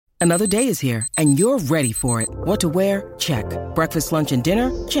Another day is here, and you're ready for it. What to wear? Check. Breakfast, lunch, and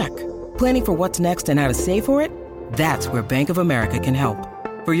dinner? Check. Planning for what's next and how to save for it? That's where Bank of America can help.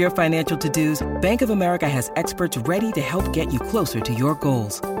 For your financial to-dos, Bank of America has experts ready to help get you closer to your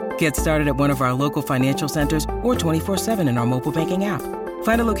goals. Get started at one of our local financial centers or 24/7 in our mobile banking app.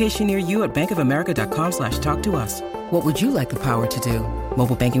 Find a location near you at bankofamerica.com/talktous. What would you like the power to do?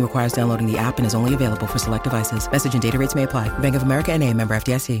 Mobile banking requires downloading the app and is only available for select devices. Message and data rates may apply. Bank of America N.A., member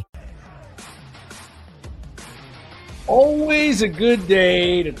FDIC. Always a good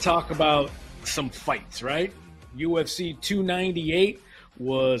day to talk about some fights, right? UFC 298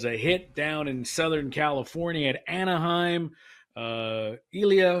 was a hit down in Southern California at Anaheim.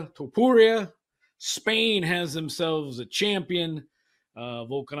 Ilia Topuria, Spain has themselves a champion.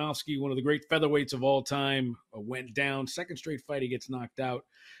 Volkanovski, one of the great featherweights of all time, went down. Second straight fight, he gets knocked out.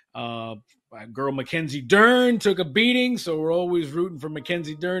 My girl Mackenzie Dern took a beating, so we're always rooting for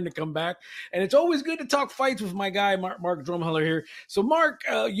Mackenzie Dern to come back. And it's always good to talk fights with my guy, Mark Drumheller here. So, Mark,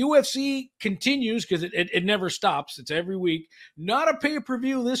 UFC continues because it never stops. It's every week. Not a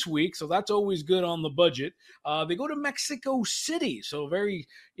pay-per-view this week, so that's always good on the budget. They go to Mexico City, so there's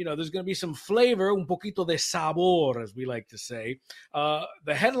going to be some flavor, un poquito de sabor, as we like to say.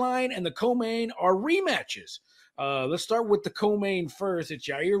 The headline and the co-main are rematches. Let's start with the co-main first. It's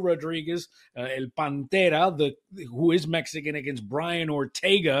Yair Rodriguez, El Pantera, who is Mexican, against Brian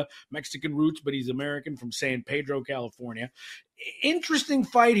Ortega, Mexican roots, but he's American, from San Pedro, California. Interesting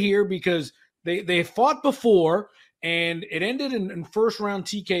fight here because they fought before, and it ended in first round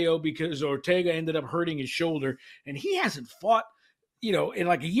TKO because Ortega ended up hurting his shoulder, and he hasn't fought, in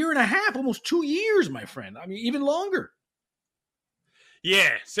like a year and a half, almost 2 years, my friend. I mean, even longer.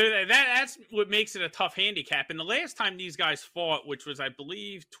 Yeah, so that's what makes it a tough handicap. And the last time these guys fought, which was, I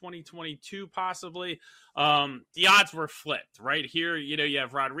believe, 2022 possibly, the odds were flipped. Right here, you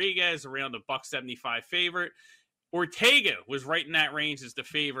have Rodriguez around a $175 favorite. Ortega was right in that range as the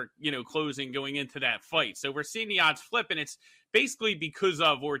favorite, closing going into that fight. So we're seeing the odds flip, and it's basically because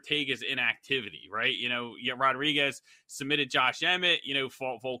of Ortega's inactivity, right? Rodriguez submitted Josh Emmett,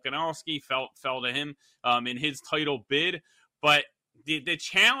 fought Volkanovski, fell to him in his title bid. But the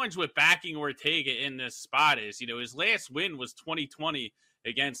challenge with backing Ortega in this spot is, his last win was 2020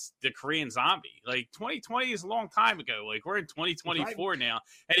 against the Korean Zombie. Like, 2020 is a long time ago. Like, we're in 2024 now.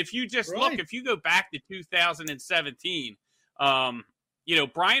 And if you just look, if you go back to 2017,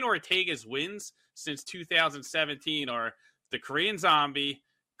 Brian Ortega's wins since 2017 are the Korean Zombie,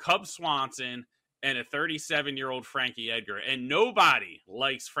 Cub Swanson, and a 37-year-old Frankie Edgar. And nobody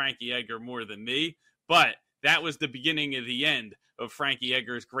likes Frankie Edgar more than me, but that was the beginning of the end of Frankie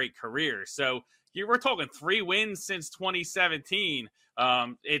Edgar's great career. So we're talking 3 wins since 2017.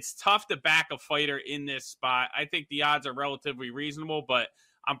 It's tough to back a fighter in this spot. I think the odds are relatively reasonable, but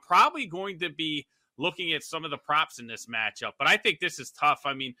I'm probably going to be looking at some of the props in this matchup. But I think this is tough.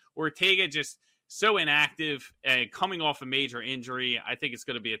 I mean, Ortega just so inactive and coming off a major injury. I think it's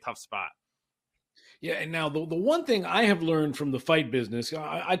going to be a tough spot. Yeah, and now the one thing I have learned from the fight business,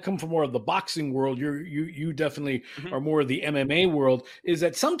 I come from more of the boxing world. You definitely are more of the MMA world. Is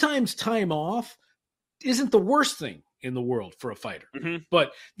that sometimes time off isn't the worst thing in the world for a fighter,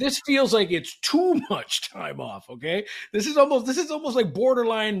 but this feels like it's too much time off. Okay, this is almost like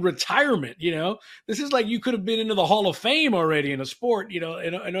borderline retirement. This is like you could have been into the Hall of Fame already in a sport.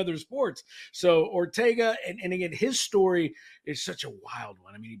 In other sports. So Ortega, and again, his story is such a wild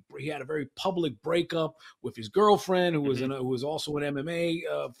one. I mean, he had a very public breakup with his girlfriend, who was also an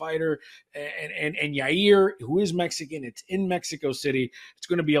MMA fighter, and Yair, who is Mexican. It's in Mexico City. It's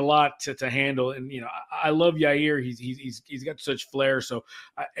going to be a lot to handle, and I love Yair. He's got such flair, so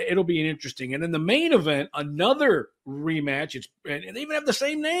it'll be an interesting. And then the main event, another rematch. And they even have the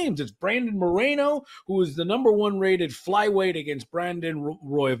same names. It's Brandon Moreno, who is the number 1 rated flyweight, against Brandon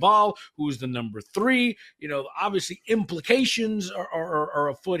Royval, who is the number 3. Obviously implications are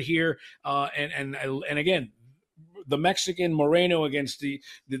afoot here. And again, the Mexican Moreno against the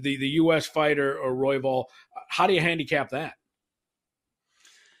U.S. fighter or Royval. How do you handicap that?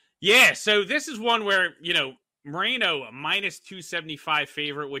 Yeah, so this is one where, Moreno, a minus 275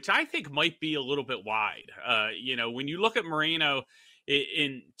 favorite, which I think might be a little bit wide. When you look at Moreno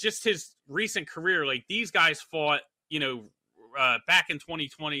in just his recent career, like, these guys fought, back in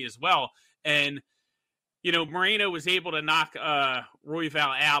 2020 as well. And, Moreno was able to knock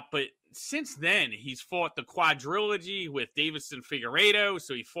Royval out, but since then, he's fought the quadrilogy with Davison Figueiredo.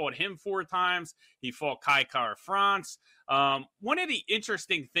 So he fought him 4 times. He fought Kai Kara France. One of the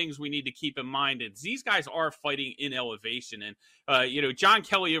interesting things we need to keep in mind is these guys are fighting in elevation. And, John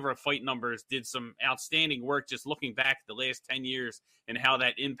Kelly over at Fight Numbers did some outstanding work just looking back at the last 10 years and how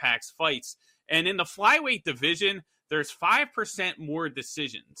that impacts fights. And in the flyweight division, there's 5% more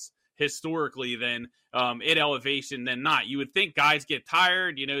decisions historically than at elevation than not. You would think guys get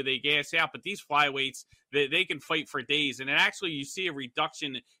tired, they gas out, but these flyweights, they can fight for days. And actually you see a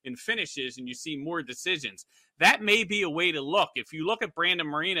reduction in finishes and you see more decisions. That may be a way to look. If you look at Brandon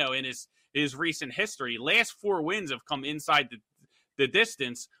Moreno in his recent history, last 4 wins have come inside the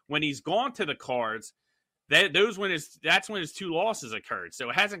distance. When he's gone to the cards, that's when his 2 losses occurred. So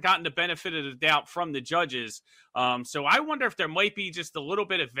it hasn't gotten the benefit of the doubt from the judges. So I wonder if there might be just a little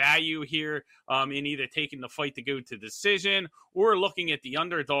bit of value here in either taking the fight to go to decision or looking at the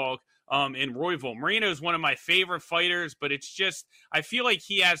underdog in Royval. Moreno is one of my favorite fighters, but it's just, I feel like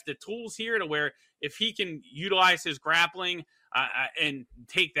he has the tools here to where if he can utilize his grappling and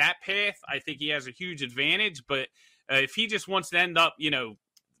take that path, I think he has a huge advantage. But if he just wants to end up,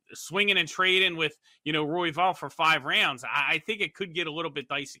 swinging and trading with, Royval for 5 rounds, I think it could get a little bit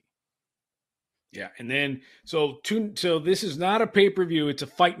dicey. Yeah, and then so this is not a pay-per-view, it's a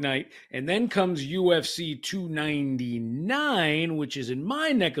fight night, and then comes UFC 299, which is in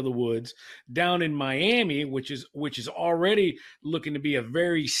my neck of the woods, down in Miami, which is already looking to be a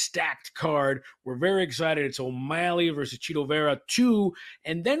very stacked card. We're very excited. It's O'Malley versus Chito Vera 2,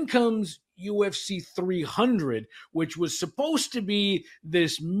 and then comes UFC 300, which was supposed to be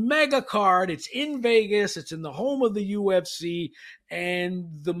this mega card. It's in Vegas. It's in the home of the UFC. And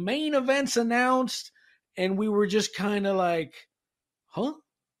the main event's announced, and we were just kind of like, huh?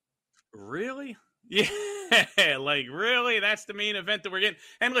 Really? Yeah, like, really? That's the main event that we're getting?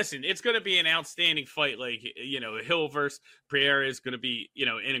 And listen, it's going to be an outstanding fight. Like, Hill versus Pereira is going to be,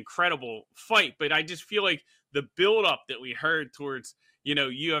 an incredible fight. But I just feel like the buildup that we heard towards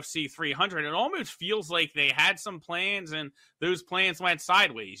UFC 300, it almost feels like they had some plans and those plans went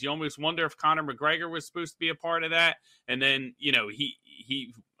sideways. You almost wonder if Conor McGregor was supposed to be a part of that. And then,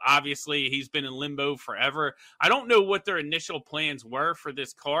 he obviously he's been in limbo forever. I don't know what their initial plans were for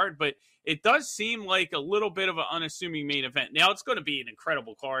this card, but it does seem like a little bit of an unassuming main event. Now it's going to be an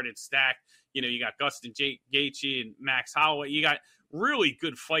incredible card. It's stacked. You got Dustin Gaethje and Max Holloway. You got really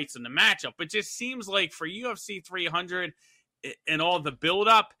good fights in the matchup. But just seems like for UFC 300, and all the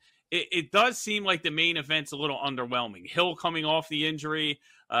buildup, it does seem like the main event's a little underwhelming. Hill coming off the injury,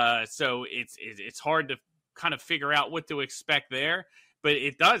 so it's hard to kind of figure out what to expect there. But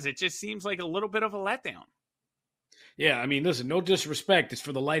it just seems like a little bit of a letdown. Yeah, I mean, listen, no disrespect. It's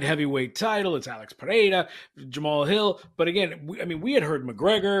for the light heavyweight title. It's Alex Pereira, Jamal Hill. But again, we had heard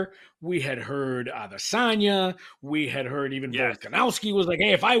McGregor. We had heard Adesanya. We had heard even Volkanovski was like,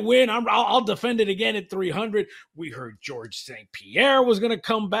 hey, if I win, I'll defend it again at 300. We heard George St. Pierre was going to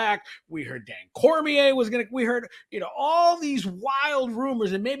come back. We heard Dan Cormier was going to – we heard, all these wild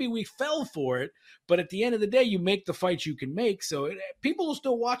rumors, and maybe we fell for it. But at the end of the day, you make the fights you can make. So people will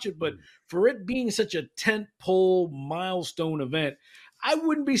still watch it. But for it being such a tent-pole milestone event, I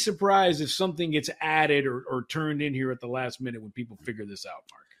wouldn't be surprised if something gets added or turned in here at the last minute when people figure this out,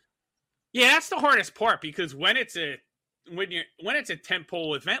 Mark. Yeah, that's the hardest part because when it's a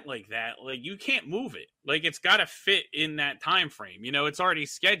tentpole event like that, like you can't move it. Like it's got to fit in that time frame. It's already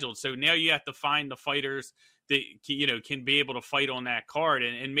scheduled. So now you have to find the fighters that can be able to fight on that card,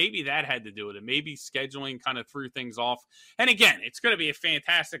 and maybe that had to do with it. Maybe scheduling kind of threw things off. And again, it's going to be a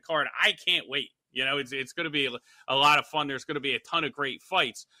fantastic card. I can't wait. It's going to be a lot of fun. There's going to be a ton of great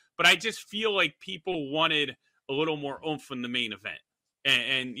fights, but I just feel like people wanted a little more oomph in the main event.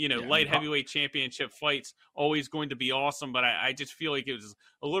 And light heavyweight championship fights always going to be awesome, but I just feel like it was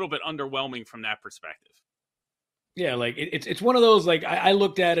a little bit underwhelming from that perspective. Yeah, like it's one of those, like I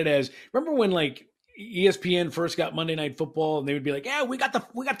looked at it as, remember when like ESPN first got Monday Night Football, and they would be like, yeah, we got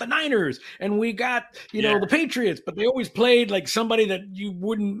the Niners and we got the Patriots, but they always played like somebody that you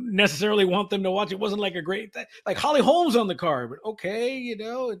wouldn't necessarily want them to watch. It wasn't like a great like Holly Holmes on the card, but okay,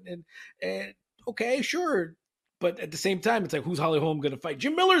 and okay, sure. But at the same time, it's like, who's Holly Holm going to fight?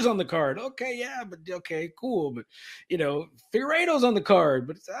 Jim Miller's on the card. Okay, yeah, but okay, cool. But, Figueiredo's on the card.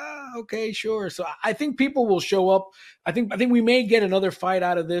 But it's, okay, sure. So I think people will show up. I think we may get another fight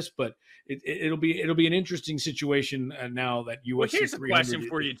out of this, but it'll be an interesting situation now that UFC. Well, here's a question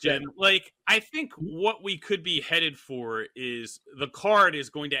for you, Jim. Like, I think what we could be headed for is the card is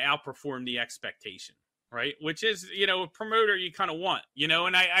going to outperform the expectation, right? Which is, a promoter you kind of want,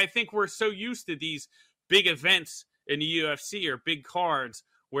 and I think we're so used to these big events in the UFC or big cards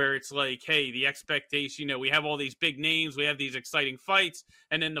where it's like, hey, the expectation, we have all these big names, we have these exciting fights,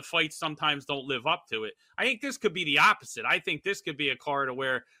 and then the fights sometimes don't live up to it. I think this could be the opposite. I think this could be a card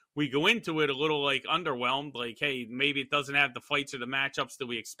where we go into it a little like underwhelmed, like, hey, maybe it doesn't have the fights or the matchups that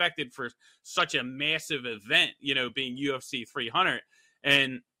we expected for such a massive event, being UFC 300.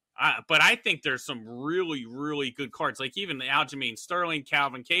 But I think there's some really, really good cards, like even the Aljamain Sterling,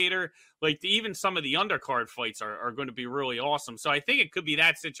 Calvin Kattar, like even some of the undercard fights are going to be really awesome. So I think it could be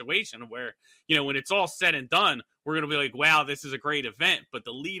that situation where, when it's all said and done, we're going to be like, wow, this is a great event, but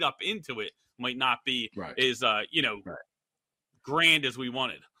the lead up into it might not be as, grand as we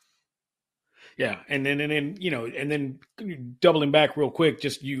wanted. Yeah, and then doubling back real quick,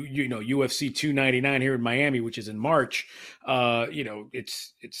 just UFC 299 here in Miami, which is in March.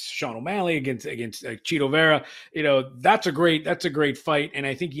 It's Sean O'Malley against Chito Vera. That's a great fight, and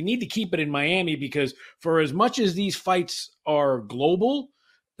I think you need to keep it in Miami because for as much as these fights are global,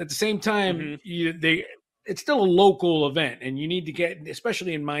 at the same time it's still a local event, and you need to get,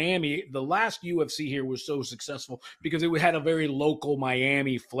 especially in Miami, the last UFC here was so successful because it had a very local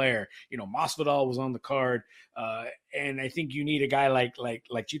Miami flair. Masvidal was on the card, and I think you need a guy like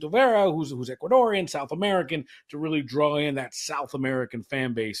Chito Vera, who's Ecuadorian, South American, to really draw in that South American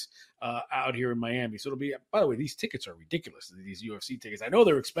fan base out here in Miami. So it'll be, by the way, these tickets are ridiculous, these UFC tickets. I know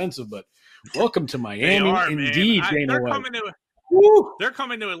they're expensive, but welcome to Miami. They are, indeed. They're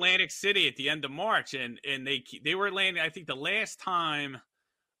coming to Atlantic City at the end of March, and they were landing. I think the last time,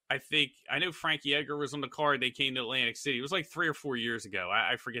 I know Frankie Edgar was on the card. They came to Atlantic City. It was like 3 or 4 years ago.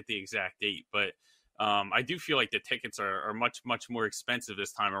 I forget the exact date, but I do feel like the tickets are much, much more expensive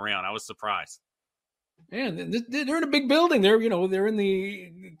this time around. I was surprised. Man, they're in a big building. They're in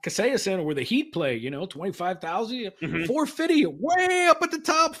the Kaseya Center where the Heat play. 25,000, 450, way up at the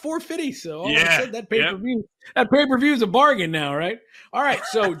top, 450. So that pay-per-view is a bargain now, right? All right,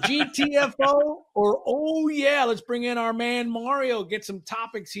 so GTFO or Oh Yeah, let's bring in our man Mario. Get some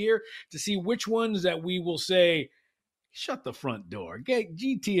topics here to see which ones that we will say shut the front door. Get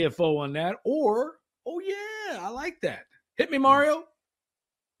GTFO on that, or Oh Yeah, I like that. Hit me, Mario.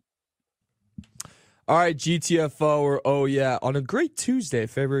 All right, GTFO or Oh Yeah, on a great Tuesday,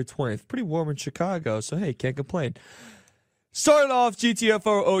 February 20th. Pretty warm in Chicago, so hey, can't complain. Starting off, GTFO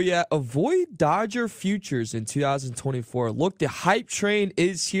or Oh Yeah, avoid Dodger futures in 2024. Look, the hype train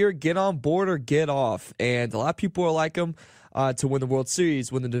is here. Get on board or get off. And a lot of people are like them to win the World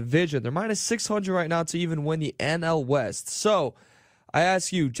Series, win the division. They're minus 600 right now to even win the NL West. So I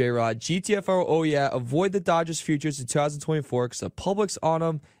ask you, J-Rod, GTFO or Oh Yeah, avoid the Dodgers futures in 2024 because the public's on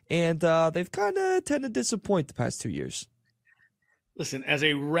them. And they've kind of tended to disappoint the past 2 years. Listen, as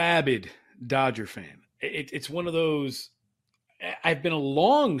a rabid Dodger fan, it's one of those. I've been a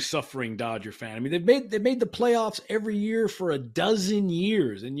long-suffering Dodger fan. I mean, they've made the playoffs every year for a dozen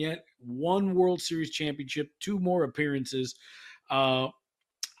years, and yet one World Series championship, 2 more appearances.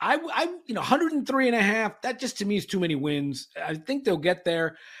 103.5. That just to me is too many wins. I think they'll get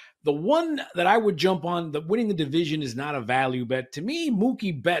there. The one that I would jump on, the winning the division is not a value bet. To me,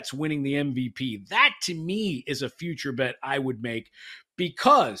 Mookie Betts winning the MVP, that to me is a future bet I would make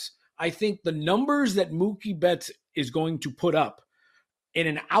because I think the numbers that Mookie Betts is going to put up in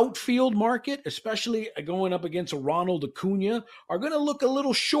an outfield market, especially going up against a Ronald Acuna, are going to look a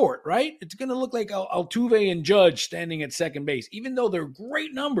little short, right? It's going to look like Altuve and Judge standing at second base, even though they're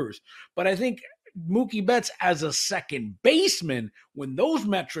great numbers. But I think Mookie Betts as a second baseman, when those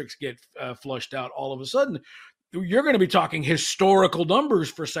metrics get flushed out, all of a sudden, you're going to be talking historical numbers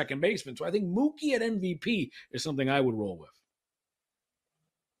for second baseman. So I think Mookie at MVP is something I would roll with.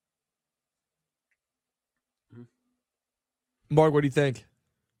 Mark, what do you think?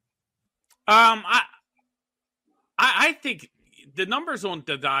 I think the numbers on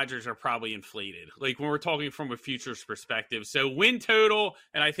the Dodgers are probably inflated, like when we're talking from a futures perspective. So win total,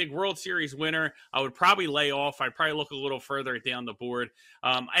 and I think World Series winner, I would probably lay off. I'd probably look a little further down the board.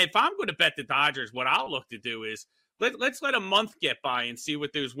 If I'm going to bet the Dodgers, what I'll look to do is let's let a month get by and see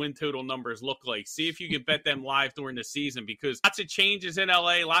what those win total numbers look like. See if you can bet them live during the season, because lots of changes in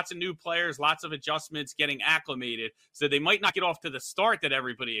LA, lots of new players, lots of adjustments, getting acclimated. So they might not get off to the start that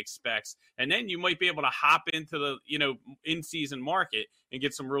everybody expects. And then you might be able to hop into the, in-season market and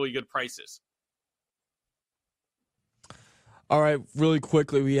get some really good prices. All right, really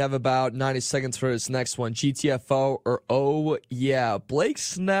quickly, we have about 90 seconds for this next one. GTFO or Oh Yeah. Blake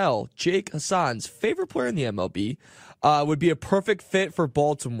Snell, Jake Hassan's favorite player in the MLB, would be a perfect fit for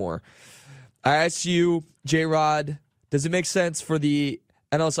Baltimore. I ask you, J-Rod, does it make sense for the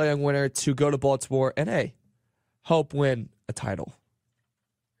NL Cy Young winner to go to Baltimore and, hey, help win a title?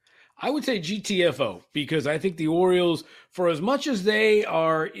 I would say GTFO because I think the Orioles, for as much as they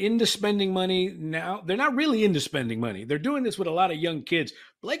are into spending money now, they're not really into spending money. They're doing this with a lot of young kids.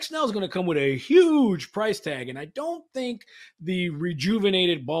 Blake Snell's going to come with a huge price tag, and I don't think the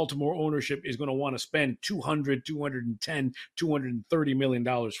rejuvenated Baltimore ownership is going to want to spend $200, $210, $230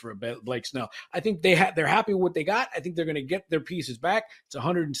 million for a Blake Snell. I think they're happy with what they got. I think they're going to get their pieces back. It's a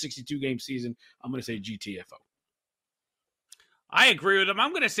 162-game season. I'm going to say GTFO. I agree with him.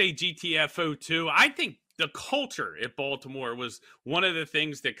 I'm going to say GTFO too. I think the culture at Baltimore was one of the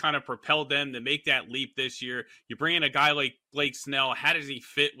things that kind of propelled them to make that leap this year. You bring in a guy like Blake Snell. How does he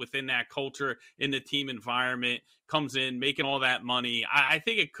fit within that culture in the team environment? Comes in making all that money. I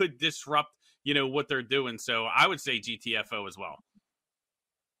think it could disrupt, what they're doing. So I would say GTFO as well.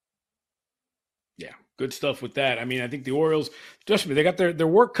 Yeah, good stuff with that. I mean, I think the Orioles, trust me, they got their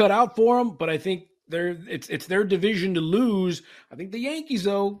work cut out for them, but I think it's their division to lose. I think the Yankees,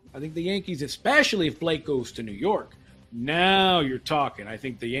 though, especially if Blake goes to New York, now you're talking. I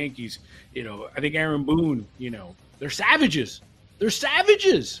think the Yankees, I think Aaron Boone, they're savages. They're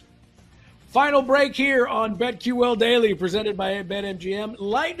savages. Final break here on BetQL Daily, presented by BetMGM.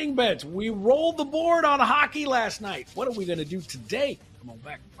 Lightning bets. We rolled the board on hockey last night. What are we going to do today? Come on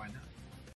back and find out.